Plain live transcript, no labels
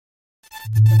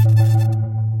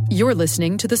You're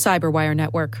listening to the Cyberwire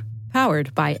Network,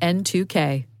 powered by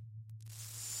N2K.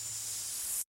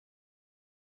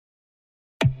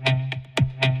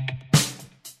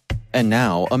 And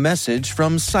now, a message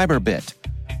from Cyberbit.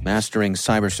 Mastering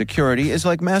cybersecurity is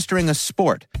like mastering a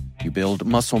sport. You build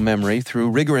muscle memory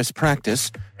through rigorous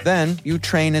practice, then you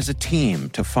train as a team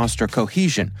to foster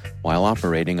cohesion while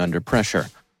operating under pressure.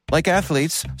 Like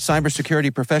athletes,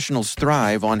 cybersecurity professionals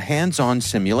thrive on hands-on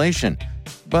simulation.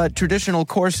 But traditional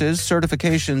courses,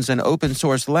 certifications, and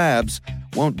open-source labs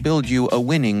won't build you a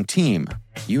winning team.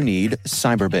 You need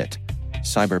Cyberbit.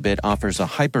 Cyberbit offers a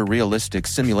hyper-realistic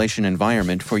simulation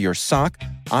environment for your SOC,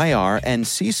 IR, and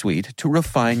C-suite to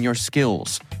refine your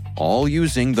skills, all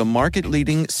using the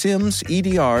market-leading SIMs,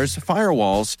 EDRs,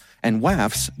 firewalls, and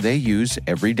WAFs they use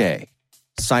every day.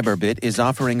 Cyberbit is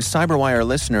offering Cyberwire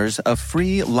listeners a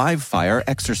free live-fire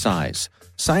exercise.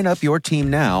 Sign up your team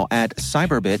now at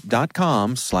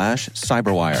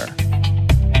cyberbit.com/cyberwire.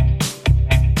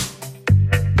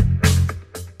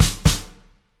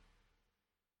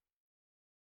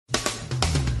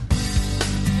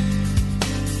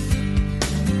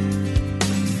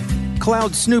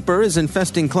 Cloud Snooper is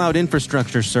infesting cloud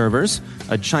infrastructure servers.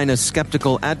 A China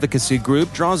skeptical advocacy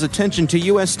group draws attention to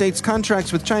U.S. states'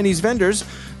 contracts with Chinese vendors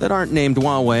that aren't named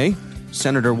Huawei.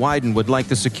 Senator Wyden would like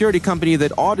the security company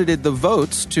that audited the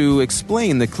votes to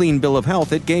explain the clean bill of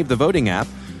health it gave the voting app.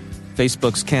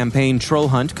 Facebook's campaign troll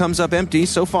hunt comes up empty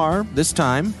so far this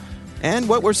time. And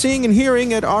what we're seeing and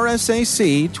hearing at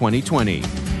RSAC 2020.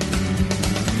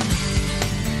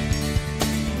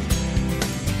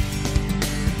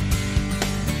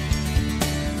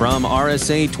 From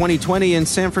RSA 2020 in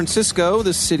San Francisco,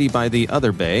 the city by the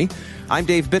other bay, I'm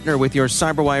Dave Bittner with your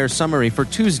Cyberwire summary for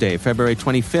Tuesday, February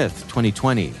 25th,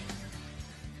 2020.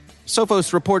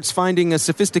 Sophos reports finding a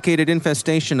sophisticated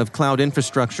infestation of cloud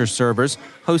infrastructure servers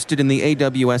hosted in the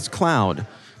AWS cloud.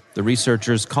 The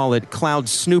researchers call it Cloud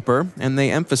Snooper, and they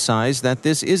emphasize that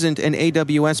this isn't an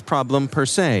AWS problem per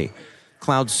se.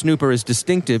 Cloud Snooper is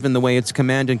distinctive in the way its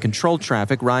command and control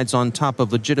traffic rides on top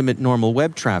of legitimate normal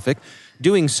web traffic,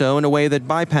 doing so in a way that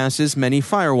bypasses many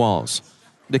firewalls.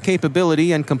 The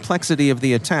capability and complexity of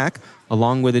the attack,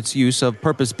 along with its use of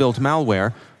purpose-built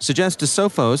malware, suggest to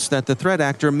Sophos that the threat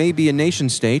actor may be a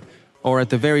nation-state, or at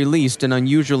the very least an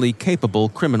unusually capable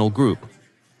criminal group.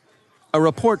 A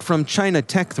report from China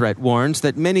Tech Threat warns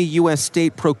that many U.S.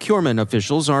 state procurement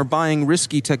officials are buying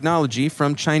risky technology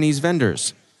from Chinese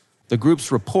vendors. The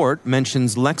group's report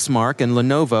mentions Lexmark and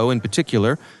Lenovo in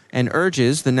particular and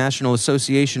urges the National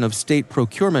Association of State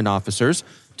Procurement Officers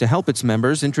to help its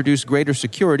members introduce greater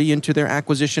security into their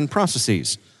acquisition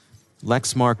processes.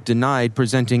 Lexmark denied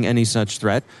presenting any such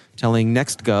threat, telling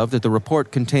NextGov that the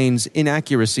report contains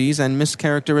inaccuracies and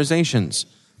mischaracterizations.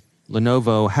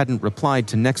 Lenovo hadn't replied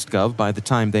to NextGov by the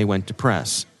time they went to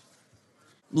press.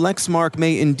 Lexmark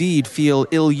may indeed feel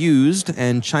ill-used,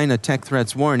 and China Tech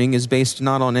Threat's warning is based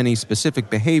not on any specific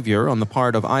behavior on the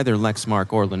part of either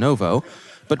Lexmark or Lenovo,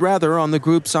 but rather on the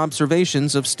group's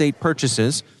observations of state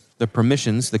purchases, the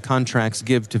permissions the contracts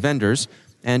give to vendors,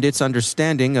 and its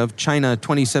understanding of China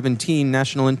 2017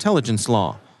 National Intelligence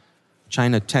Law.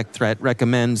 China Tech Threat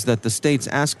recommends that the states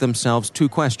ask themselves two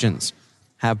questions.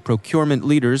 Have procurement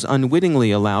leaders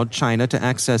unwittingly allowed China to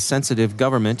access sensitive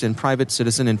government and private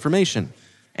citizen information?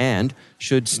 And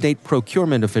should state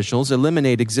procurement officials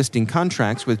eliminate existing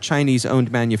contracts with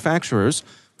Chinese-owned manufacturers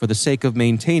for the sake of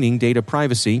maintaining data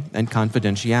privacy and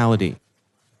confidentiality?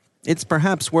 It's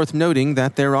perhaps worth noting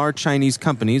that there are Chinese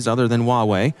companies other than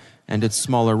Huawei and its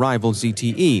smaller rival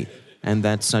ZTE, and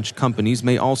that such companies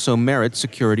may also merit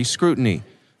security scrutiny.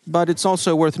 But it's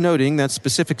also worth noting that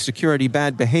specific security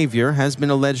bad behavior has been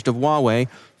alleged of Huawei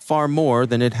far more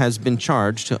than it has been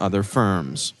charged to other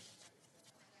firms.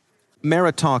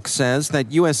 Meritalk says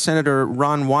that U.S. Senator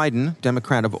Ron Wyden,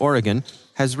 Democrat of Oregon,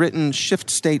 has written Shift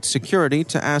State Security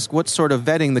to ask what sort of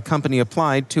vetting the company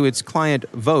applied to its client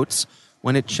Votes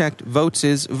when it checked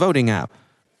Votes' voting app.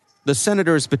 The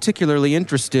senator is particularly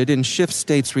interested in Shift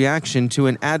State's reaction to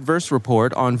an adverse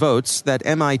report on Votes that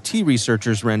MIT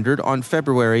researchers rendered on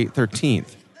February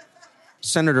 13th.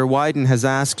 Senator Wyden has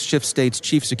asked Shift State's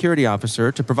chief security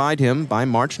officer to provide him, by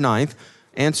March 9th,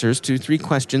 answers to three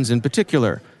questions in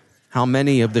particular. How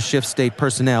many of the Shift State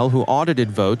personnel who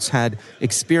audited Votes had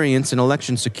experience in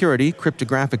election security,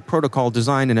 cryptographic protocol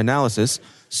design and analysis,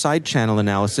 side channel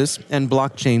analysis, and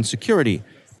blockchain security?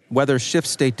 Whether Shift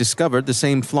State discovered the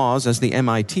same flaws as the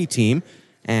MIT team,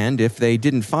 and if they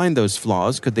didn't find those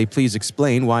flaws, could they please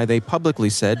explain why they publicly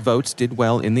said Votes did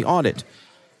well in the audit?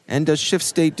 And does Shift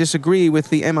State disagree with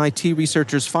the MIT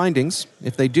researchers' findings?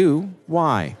 If they do,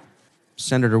 why?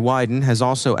 Senator Wyden has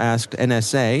also asked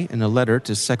NSA, in a letter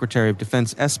to Secretary of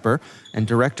Defense Esper and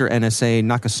Director NSA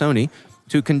Nakasone,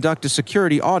 to conduct a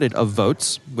security audit of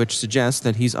votes, which suggests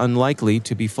that he's unlikely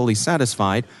to be fully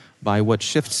satisfied by what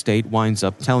Shift State winds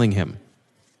up telling him.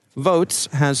 Votes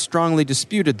has strongly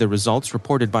disputed the results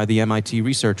reported by the MIT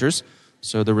researchers,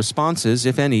 so the responses,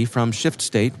 if any, from Shift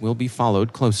State will be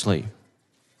followed closely.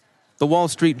 The Wall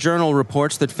Street Journal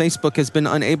reports that Facebook has been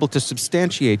unable to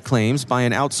substantiate claims by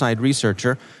an outside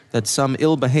researcher that some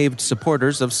ill-behaved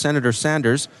supporters of Senator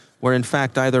Sanders were in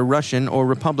fact either Russian or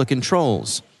Republican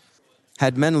trolls.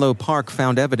 Had Menlo Park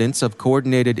found evidence of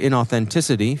coordinated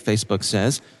inauthenticity, Facebook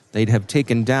says, they'd have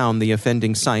taken down the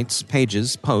offending sites,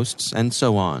 pages, posts, and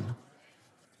so on.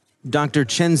 Dr.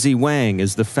 Chenzi Wang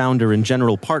is the founder and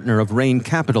general partner of Rain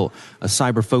Capital, a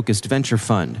cyber-focused venture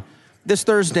fund. This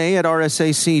Thursday at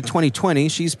RSAC 2020,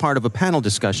 she's part of a panel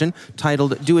discussion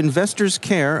titled, Do Investors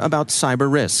Care About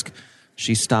Cyber Risk?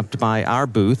 She stopped by our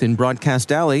booth in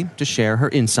Broadcast Alley to share her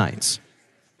insights.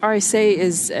 RSA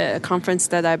is a conference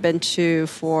that I've been to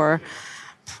for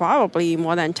probably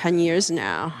more than 10 years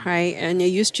now, right? And it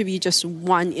used to be just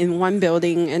one in one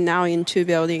building and now in two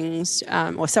buildings,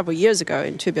 or several years ago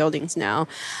in two buildings now.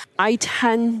 I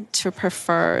tend to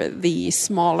prefer the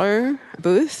smaller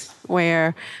booth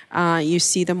where you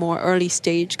see the more early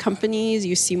stage companies,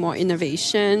 you see more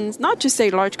innovations. Not to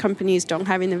say large companies don't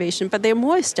have innovation, but they're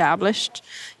more established.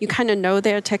 You kind of know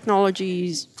their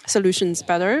technologies solutions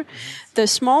better. The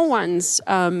small ones,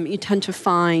 you tend to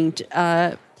find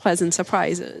pleasant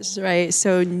surprises, right?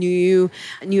 So new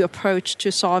approach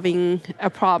to solving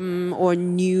a problem or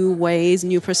new ways,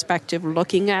 new perspective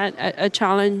looking at a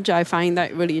challenge. I find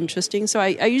that really interesting. So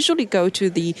I usually go to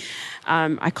the,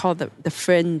 I call the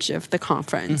fringe of the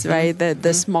conference, right?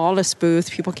 The smallest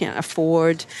booth, people can't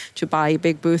afford to buy a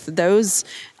big booth. Those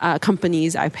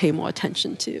companies I pay more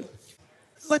attention to.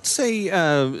 Let's say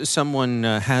someone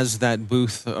has that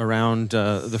booth around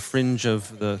the fringe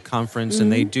of the conference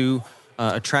and they do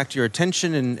attract your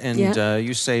attention and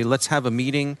you say, let's have a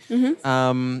meeting.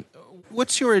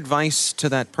 What's your advice to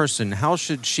that person? How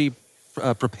should she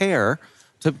prepare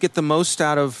to get the most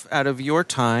out of your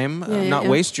time, not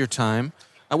waste your time?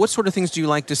 What sort of things do you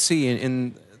like to see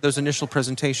in those initial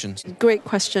presentations? Great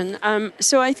question.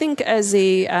 So I think as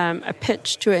a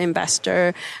pitch to an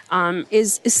investor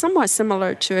is somewhat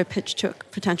similar to a pitch to a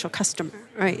potential customer,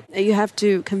 right? You have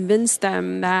to convince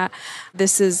them that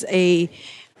this is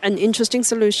an interesting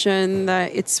solution, that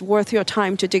it's worth your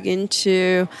time to dig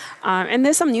into. And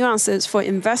there's some nuances for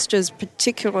investors,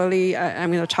 particularly,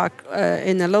 I'm going to talk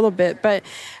in a little bit, but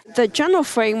the general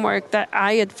framework that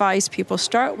I advise people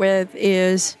start with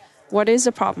is, what is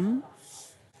the problem?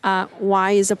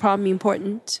 Why is the problem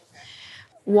important?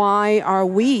 Why are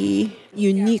we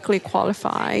uniquely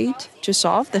qualified to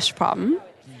solve this problem?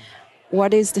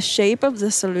 What is the shape of the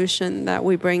solution that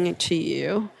we bring it to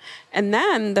you? And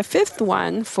then the fifth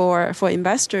one for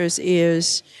investors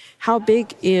is, how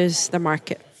big is the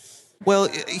market? Well,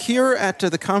 here at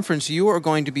the conference, you are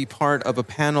going to be part of a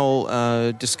panel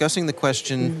discussing the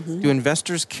question, do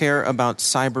investors care about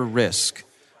cyber risk?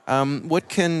 What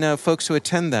can folks who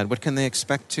attend that, what can they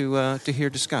expect to hear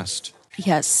discussed?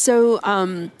 Yes, so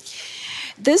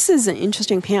this is an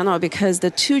interesting panel because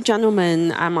the two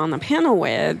gentlemen I'm on the panel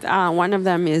with, one of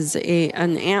them is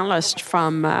an analyst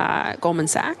from Goldman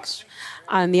Sachs,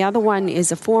 and the other one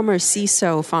is a former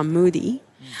CISO from Moody.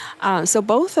 So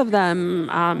both of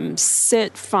them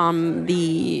sit from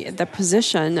the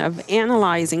position of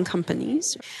analyzing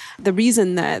companies. The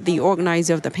reason that the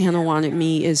organizer of the panel wanted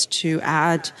me is to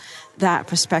add that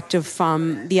perspective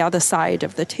from the other side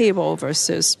of the table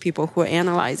versus people who are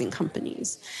analyzing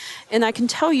companies. And I can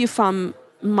tell you from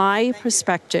my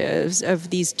perspectives of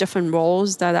these different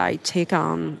roles that I take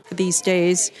on these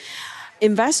days,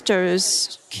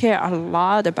 investors care a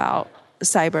lot about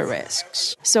cyber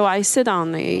risks. So I sit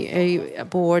on a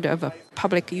board of a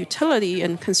public utility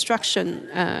and construction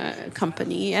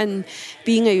company. And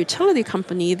being a utility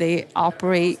company, they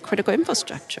operate critical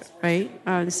infrastructure, right?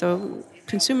 So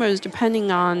consumers depending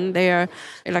on their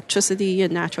electricity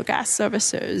and natural gas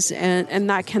services, and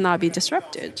that cannot be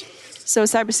disrupted. So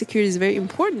cybersecurity is very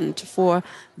important for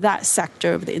that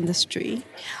sector of the industry.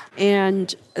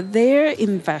 And their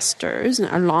investors,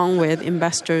 along with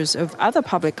investors of other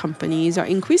public companies, are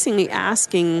increasingly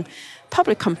asking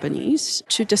public companies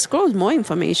to disclose more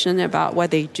information about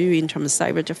what they do in terms of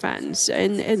cyber defense.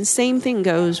 And same thing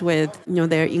goes with,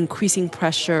 their increasing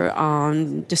pressure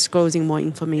on disclosing more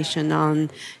information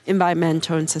on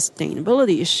environmental and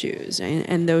sustainability issues.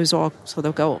 And those all sort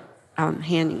of go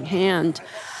hand in hand.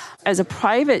 As a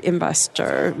private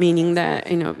investor, meaning that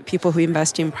people who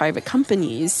invest in private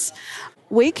companies,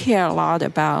 we care a lot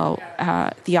about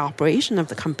the operation of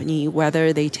the company,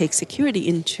 whether they take security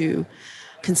into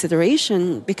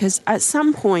consideration, because at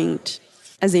some point,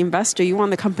 as an investor, you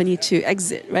want the company to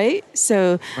exit, right?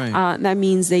 So that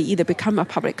means they either become a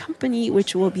public company,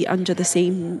 which will be under the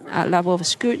same level of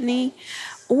scrutiny,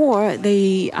 or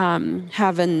they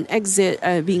have an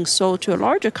exit being sold to a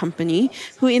larger company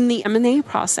who in the M&A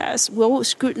process will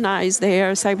scrutinize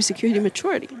their cybersecurity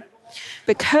maturity.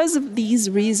 Because of these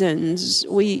reasons,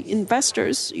 we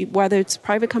investors, whether it's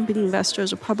private company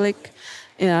investors or public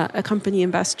company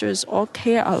investors, all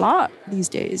care a lot these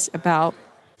days about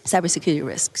cybersecurity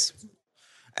risks.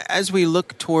 As we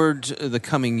look toward the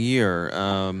coming year,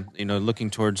 looking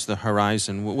towards the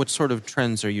horizon, what sort of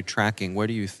trends are you tracking? Where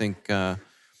do you think,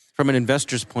 from an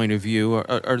investor's point of view,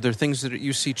 are there things that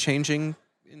you see changing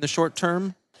in the short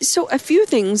term? So a few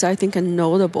things I think are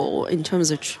notable in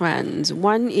terms of trends.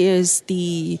 One is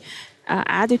the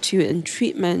attitude and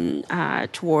treatment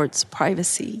towards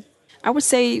privacy. I would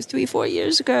say 3-4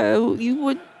 years ago, you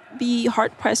would be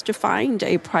hard-pressed to find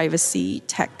a privacy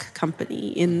tech company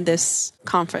in this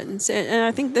conference. And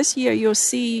I think this year you'll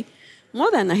see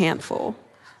more than a handful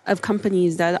of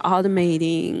companies that are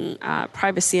automating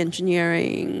privacy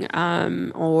engineering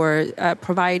or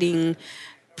providing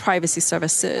privacy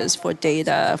services for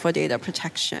data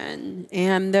protection.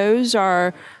 And those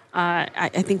are, I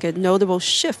think, a notable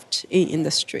shift in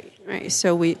industry, right?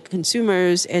 So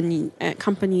consumers and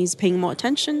companies paying more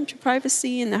attention to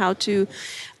privacy and how to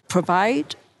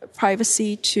provide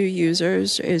privacy to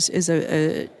users is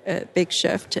a big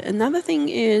shift. Another thing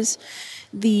is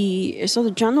the sort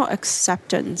of general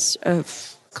acceptance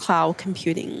of cloud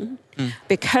computing.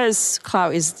 Because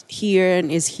cloud is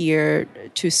here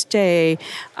to stay,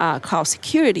 cloud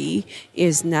security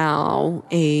is now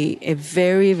a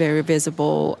very, very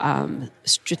visible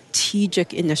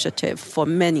strategic initiative for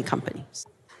many companies.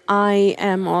 I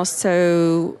am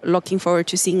also looking forward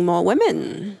to seeing more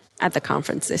women at the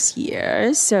conference this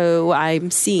year. So I'm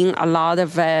seeing a lot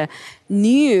of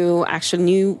new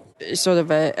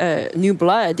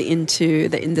blood into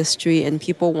the industry, and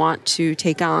people want to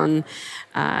take on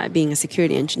being a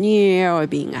security engineer or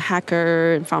being a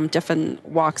hacker from different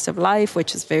walks of life,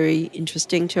 which is very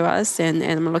interesting to us. And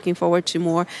I'm looking forward to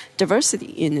more diversity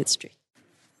in industry.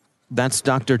 That's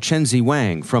Dr. Chenzi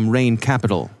Wang from Rain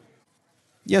Capital.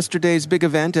 Yesterday's big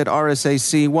event at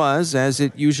RSAC was, as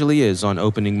it usually is on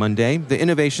opening Monday, the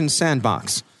Innovation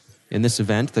Sandbox. In this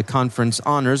event, the conference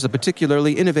honors a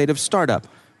particularly innovative startup.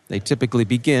 They typically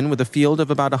begin with a field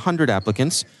of about 100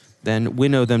 applicants, then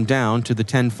winnow them down to the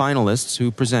 10 finalists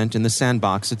who present in the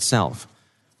sandbox itself.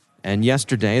 And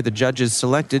yesterday, the judges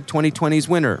selected 2020's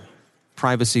winner.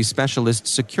 Privacy specialist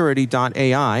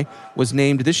Security.ai was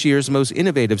named this year's most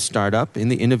innovative startup in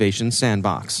the Innovation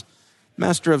Sandbox.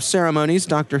 Master of Ceremonies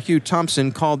Dr. Hugh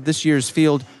Thompson called this year's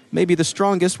field maybe the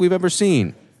strongest we've ever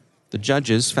seen. The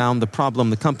judges found the problem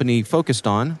the company focused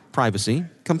on, privacy,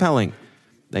 compelling.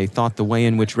 They thought the way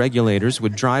in which regulators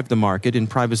would drive the market in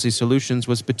privacy solutions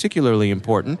was particularly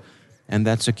important, and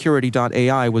that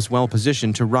Security.ai was well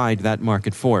positioned to ride that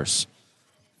market force.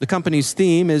 The company's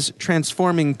theme is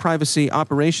transforming privacy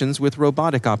operations with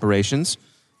robotic operations.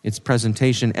 Its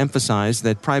presentation emphasized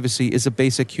that privacy is a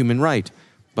basic human right,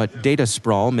 but data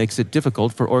sprawl makes it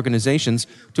difficult for organizations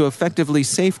to effectively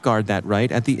safeguard that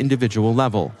right at the individual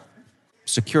level.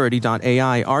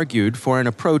 Security.ai argued for an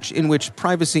approach in which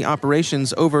privacy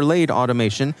operations overlaid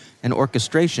automation and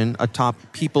orchestration atop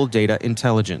people data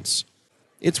intelligence.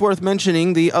 It's worth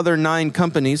mentioning the other 9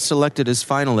 companies selected as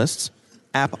finalists: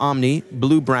 AppOmni,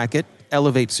 Blue Bracket,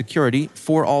 Elevate Security,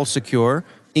 For All Secure,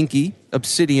 Inky,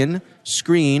 Obsidian,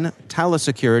 Screen, Tala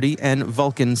Security, and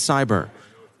Vulcan Cyber.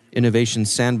 Innovation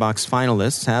Sandbox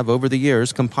finalists have, over the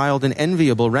years, compiled an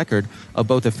enviable record of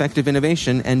both effective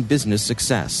innovation and business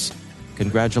success.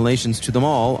 Congratulations to them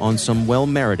all on some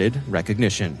well-merited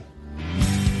recognition.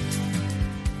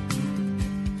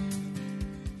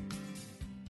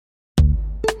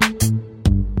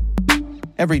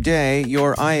 Every day,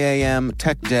 your IAM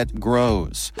tech debt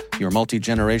grows. Your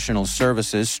multi-generational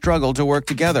services struggle to work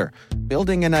together.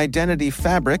 Building an identity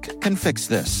fabric can fix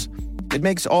this. It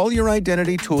makes all your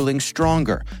identity tooling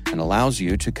stronger and allows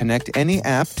you to connect any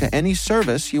app to any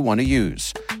service you want to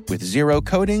use, with zero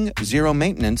coding, zero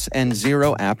maintenance, and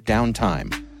zero app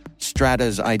downtime.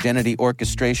 Strata's identity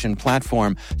orchestration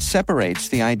platform separates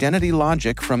the identity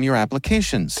logic from your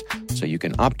applications, so you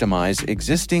can optimize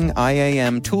existing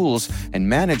IAM tools and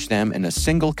manage them in a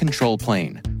single control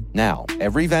plane. Now,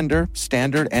 every vendor,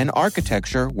 standard, and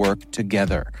architecture work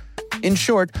together. In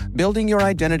short, building your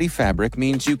identity fabric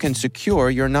means you can secure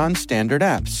your non-standard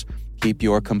apps, keep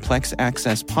your complex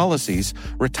access policies,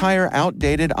 retire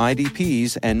outdated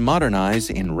IDPs, and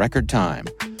modernize in record time.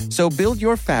 So build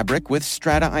your fabric with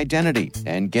Strata Identity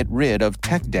and get rid of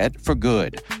tech debt for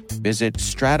good. Visit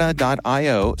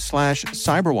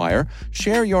strata.io/cyberwire,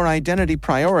 share your identity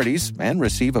priorities, and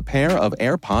receive a pair of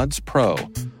AirPods Pro.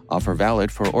 Offer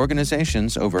valid for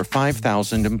organizations over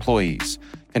 5,000 employees.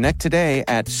 Connect today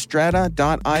at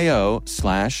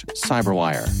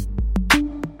strata.io/cyberwire.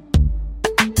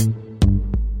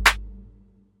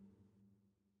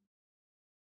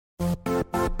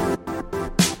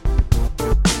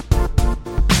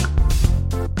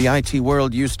 The IT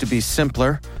world used to be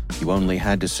simpler. You only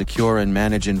had to secure and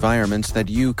manage environments that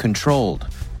you controlled.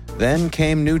 Then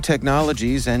came new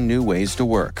technologies and new ways to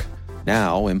work.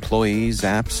 Now, employees,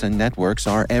 apps, and networks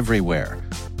are everywhere.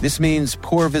 This means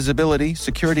poor visibility,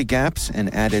 security gaps,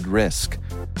 and added risk.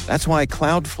 That's why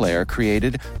Cloudflare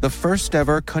created the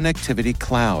first-ever connectivity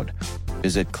cloud.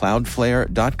 Visit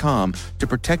cloudflare.com to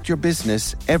protect your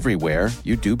business everywhere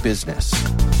you do business.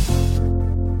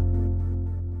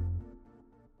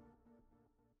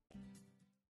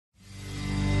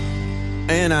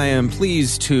 And I am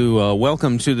pleased to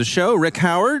welcome to the show Rick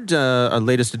Howard, our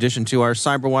latest addition to our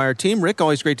CyberWire team. Rick,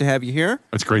 always great to have you here.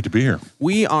 It's great to be here.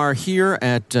 We are here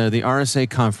at the RSA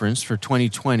conference for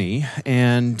 2020,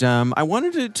 and I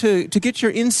wanted to get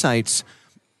your insights.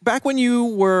 Back when you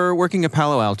were working at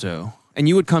Palo Alto, and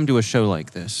you would come to a show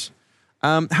like this,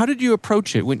 how did you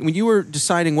approach it? When you were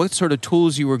deciding what sort of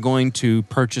tools you were going to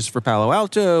purchase for Palo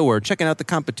Alto or checking out the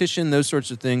competition, those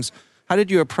sorts of things, how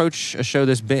did you approach a show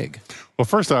this big? Well,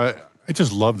 first, I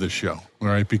just love this show, all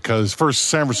right? Because first,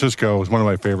 San Francisco is one of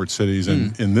my favorite cities,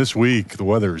 and in this week, the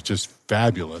weather is just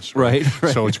fabulous. Right.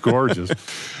 So it's gorgeous.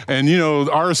 And, you know,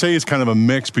 RSA is kind of a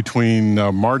mix between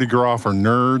Mardi Gras for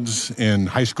nerds and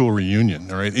high school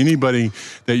reunion, all right? Anybody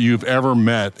that you've ever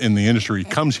met in the industry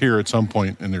comes here at some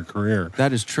point in their career.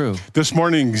 That is true. This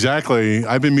morning, exactly,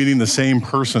 I've been meeting the same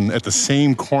person at the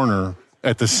same corner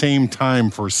at the same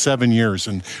time for 7 years,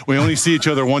 and we only see each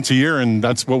other once a year, and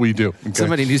that's what we do. Okay?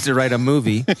 Somebody needs to write a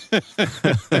movie.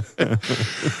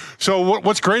 So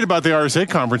what's great about the RSA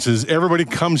conference is everybody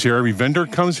comes here, every vendor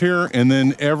comes here, and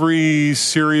then every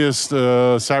serious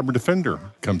cyber defender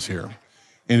comes here.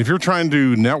 And if you're trying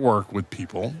to network with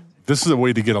people, this is a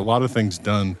way to get a lot of things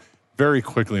done very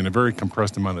quickly in a very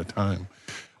compressed amount of time.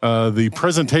 The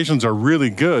presentations are really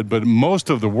good, but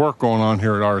most of the work going on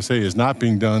here at RSA is not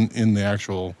being done in the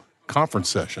actual conference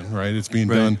session, right? It's being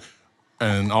done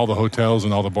in all the hotels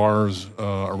and all the bars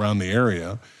around the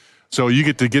area. So you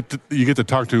get to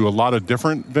talk to a lot of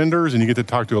different vendors, and you get to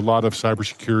talk to a lot of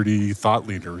cybersecurity thought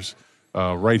leaders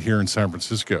right here in San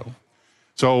Francisco.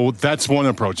 So that's one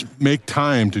approach. Make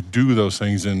time to do those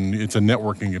things, and it's a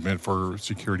networking event for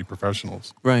security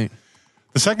professionals. Right.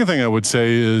 The second thing I would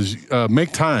say is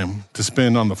make time to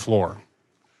spend on the floor.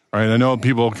 All right, I know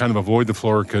people kind of avoid the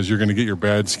floor because you're going to get your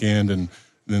badge scanned and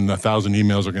then 1,000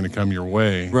 emails are going to come your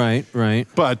way. Right.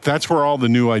 But that's where all the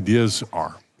new ideas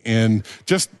are. And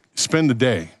just spend a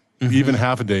day, even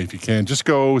half a day if you can. Just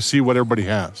go see what everybody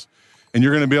has. And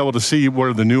you're going to be able to see what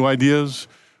are the new ideas,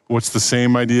 what's the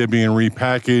same idea being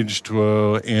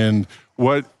repackaged, and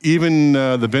what even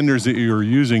the vendors that you're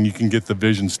using, you can get the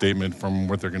vision statement from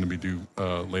what they're going to be do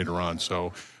later on.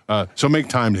 So make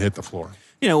time to hit the floor.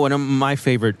 You know, one of my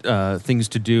favorite things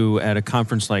to do at a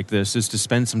conference like this is to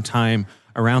spend some time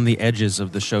around the edges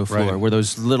of the show floor, where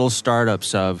those little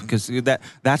startups because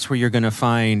that's where you're going to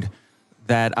find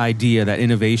that idea, that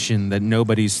innovation that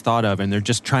nobody's thought of, and they're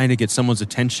just trying to get someone's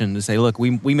attention to say, look,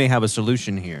 we may have a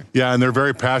solution here. Yeah, and they're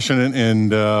very passionate,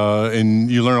 and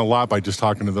you learn a lot by just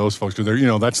talking to those folks.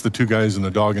 Because that's the two guys and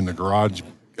the dog in the garage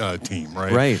team,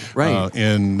 right? Right.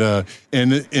 And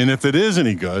if it is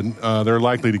any good, they're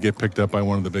likely to get picked up by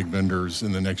one of the big vendors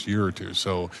in the next year or two.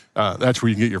 So that's where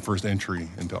you get your first entry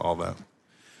into all that.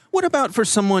 What about for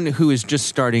someone who is just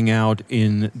starting out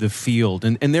in the field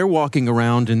and they're walking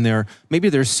around and maybe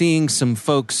they're seeing some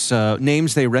folks,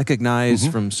 names they recognize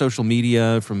from social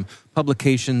media, from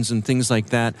publications and things like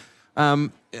that.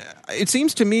 It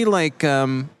seems to me like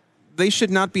they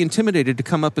should not be intimidated to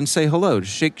come up and say hello,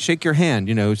 shake your hand,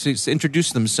 to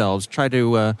introduce themselves, try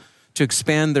to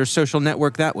expand their social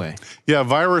network that way. Yeah,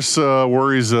 virus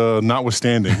worries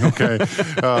notwithstanding, okay?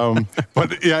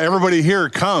 But yeah, everybody here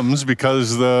comes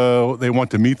because they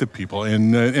want to meet the people.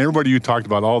 And everybody you talked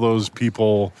about, all those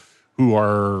people who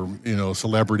are,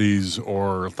 celebrities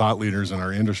or thought leaders in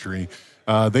our industry,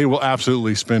 they will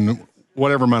absolutely spend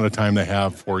whatever amount of time they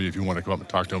have for you if you want to go up and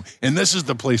talk to them. And this is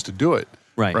the place to do it.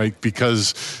 right?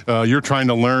 Because you're trying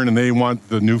to learn, and they want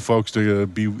the new folks to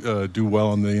do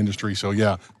well in the industry. So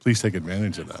yeah, please take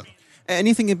advantage of that.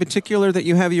 Anything in particular that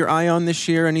you have your eye on this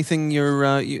year? Anything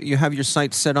you have your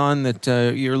sights set on that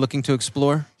you're looking to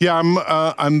explore? Yeah,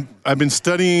 I've been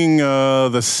studying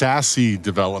the SASE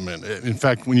development. In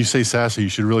fact, when you say SASE, you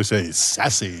should really say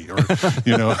sassy, or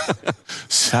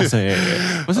Sassy.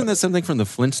 Wasn't that something from the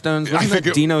Flintstones? Wasn't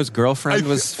that Dino's girlfriend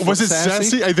was it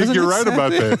sassy? I think you're right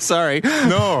about that. Sorry,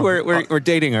 no, we're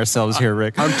dating ourselves here,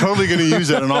 Rick. I'm totally going to use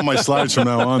that in all my slides from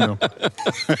now on, though.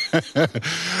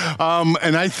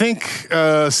 And I think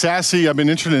SASE, I've been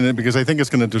interested in it because I think it's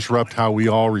going to disrupt how we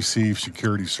all receive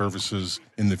security services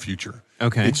in the future.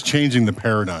 Okay. It's changing the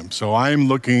paradigm. So I'm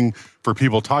looking for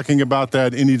people talking about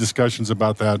that, any discussions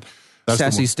about that.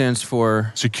 SASE stands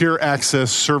for? Secure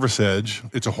Access Service Edge.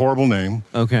 It's a horrible name.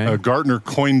 Okay. Gartner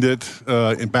coined it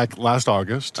back last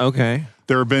August. Okay.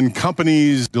 There have been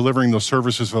companies delivering those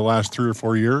services for the last 3 or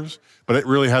 4 years, but it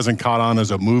really hasn't caught on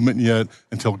as a movement yet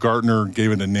until Gartner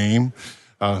gave it a name,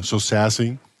 so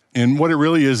SASE. And what it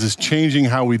really is changing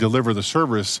how we deliver the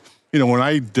service. When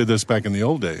I did this back in the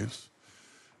old days,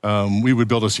 we would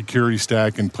build a security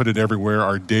stack and put it everywhere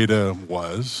our data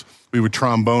was. We would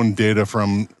trombone data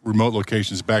from remote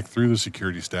locations back through the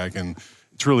security stack, and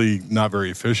it's really not very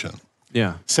efficient.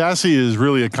 Yeah. SASE is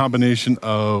really a combination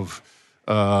of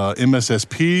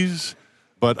MSSPs,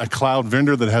 but a cloud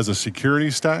vendor that has a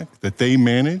security stack that they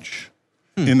manage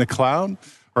in the cloud,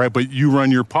 right? But you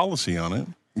run your policy on it,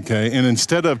 okay? And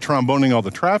instead of tromboning all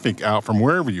the traffic out from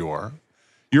wherever you are,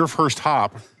 your first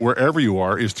hop, wherever you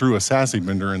are, is through a SASE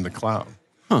vendor in the cloud.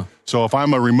 Huh. So if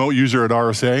I'm a remote user at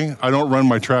RSA, I don't run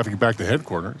my traffic back to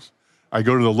headquarters. I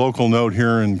go to the local node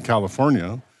here in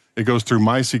California. It goes through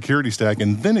my security stack,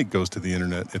 and then it goes to the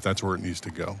internet if that's where it needs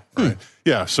to go. Right?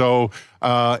 Yeah. So,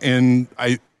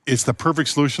 it's the perfect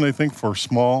solution, I think, for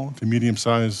small to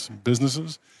medium-sized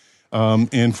businesses.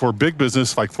 And for big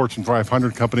business, like Fortune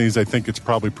 500 companies, I think it's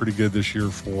probably pretty good this year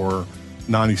for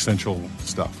non-essential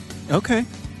stuff. Okay.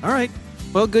 All right.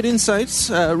 Well, good insights.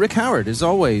 Rick Howard, as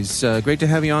always, great to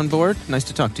have you on board. Nice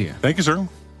to talk to you. Thank you, sir.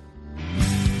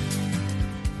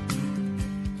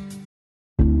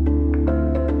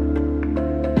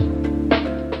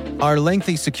 Are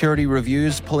lengthy security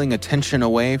reviews pulling attention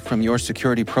away from your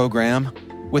security program?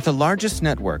 With the largest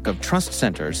network of trust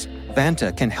centers,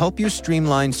 Vanta can help you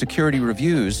streamline security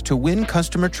reviews to win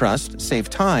customer trust, save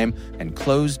time, and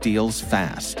close deals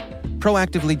fast.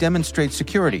 Proactively demonstrate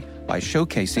security by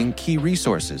showcasing key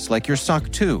resources like your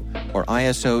SOC 2 or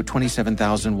ISO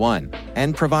 27001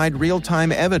 and provide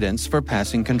real-time evidence for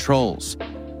passing controls.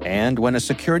 And when a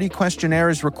security questionnaire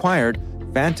is required,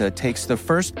 Vanta takes the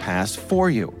first pass for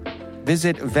you.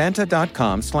 Visit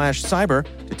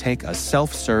vanta.com/cyber to take a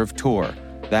self-serve tour.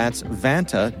 That's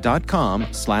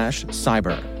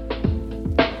vanta.com/cyber.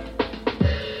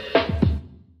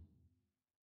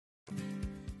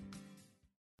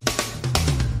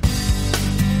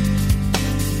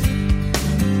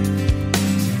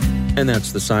 And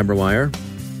that's the Cyberwire.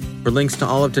 For links to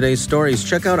all of today's stories,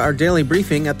 check out our daily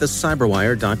briefing at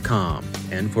thecyberwire.com.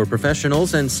 And for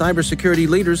professionals and cybersecurity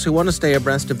leaders who want to stay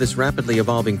abreast of this rapidly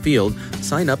evolving field,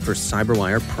 sign up for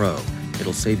Cyberwire Pro.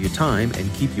 It'll save you time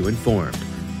and keep you informed.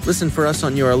 Listen for us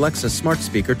on your Alexa smart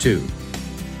speaker, too.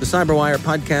 The Cyberwire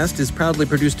podcast is proudly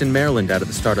produced in Maryland out of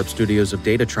the startup studios of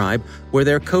Data Tribe, where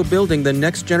they're co-building the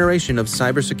next generation of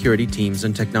cybersecurity teams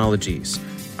and technologies.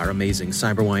 Our amazing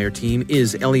Cyberwire team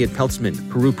is Elliot Peltzman,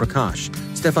 Puru Prakash,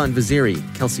 Stefan Vaziri,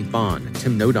 Kelsey Bond,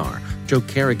 Tim Nodar, Joe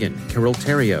Kerrigan, Carol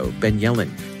Terrio, Ben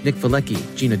Yellen, Nick Valecki,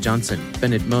 Gina Johnson,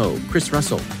 Bennett Moe, Chris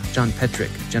Russell, John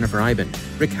Petrick, Jennifer Iben,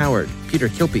 Rick Howard, Peter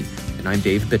Kilpie, and I'm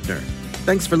Dave Bittner.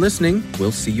 Thanks for listening.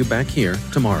 We'll see you back here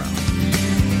tomorrow.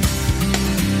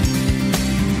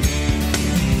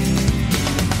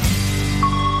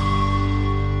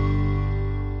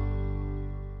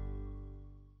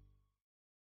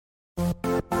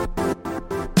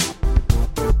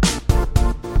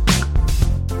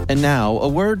 And now, a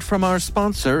word from our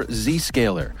sponsor,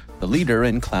 Zscaler, the leader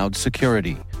in cloud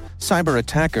security. Cyber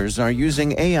attackers are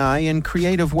using AI in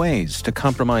creative ways to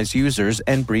compromise users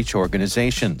and breach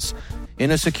organizations.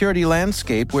 In a security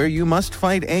landscape where you must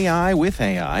fight AI with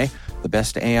AI, the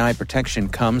best AI protection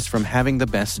comes from having the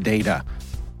best data.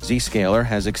 Zscaler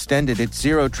has extended its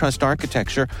Zero Trust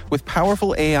architecture with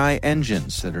powerful AI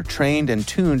engines that are trained and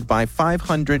tuned by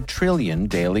 500 trillion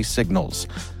daily signals.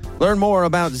 Learn more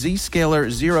about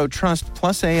Zscaler Zero Trust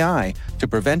Plus AI to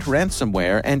prevent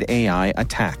ransomware and AI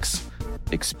attacks.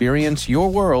 Experience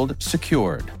your world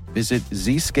secured. Visit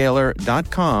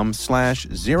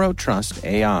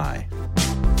zscaler.com/zerotrustai.